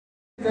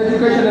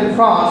Education in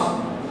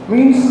France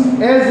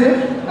means as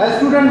if a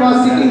student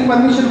was seeking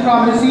permission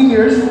from his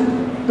seniors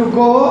to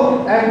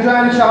go and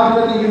join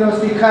Shahadati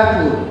University,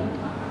 Khairpur.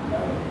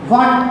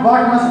 What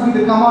must be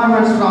the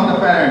commandments from the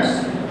parents?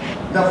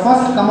 The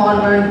first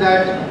commandment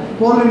that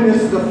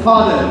Polonius the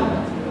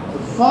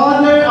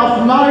father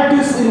of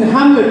Narcissus in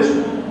Hamlet,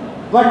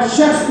 but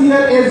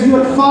Shakespeare as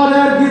your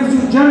father gives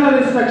you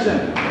general instruction.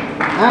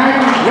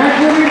 And let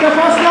me read the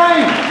first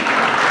line.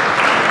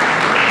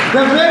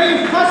 The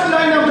very first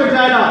line of the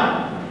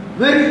dialogue,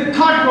 very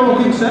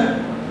thought-provoking, sir.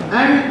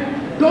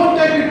 And don't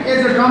take it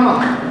as a drama.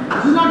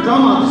 This is not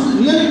drama, this is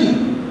reality.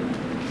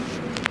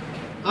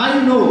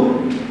 I know,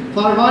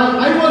 for while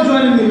I was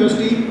joining the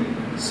university,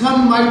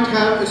 some might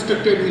have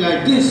instructed me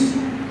like this.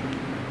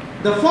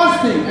 The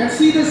first thing, and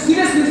see the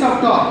seriousness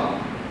of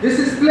talk. This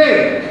is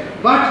play,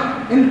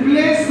 but in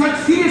play such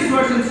serious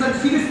words and such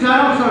serious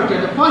dialogues are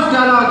there. The first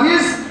dialogue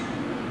is,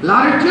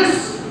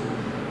 Larynx,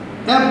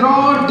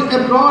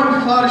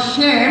 abroad for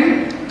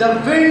shame,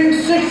 the wind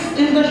sits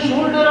in the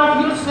shoulder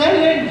of your cell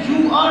and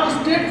you are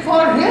straight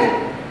for him.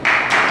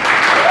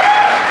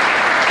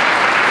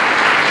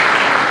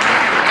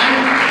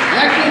 And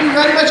let me be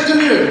very much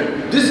clear,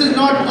 this is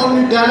not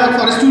only dialogue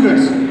for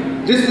students,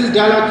 this is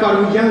dialogue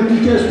for young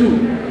teachers too.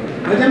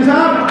 Madam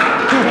Sahab,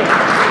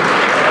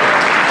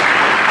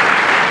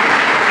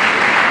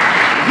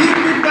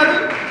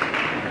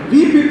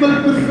 we people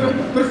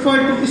prefer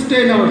to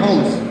stay in our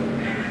homes.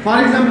 For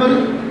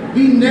example,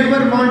 we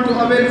never want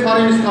to avail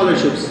foreign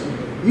scholarships.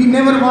 We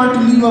never want to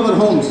leave our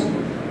homes.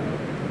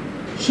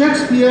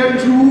 Shakespeare,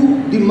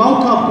 through the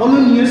mouth of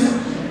Polonius,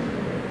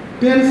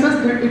 tells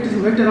us that it is a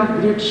matter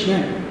of great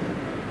shame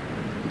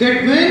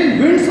that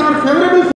when winds are favorable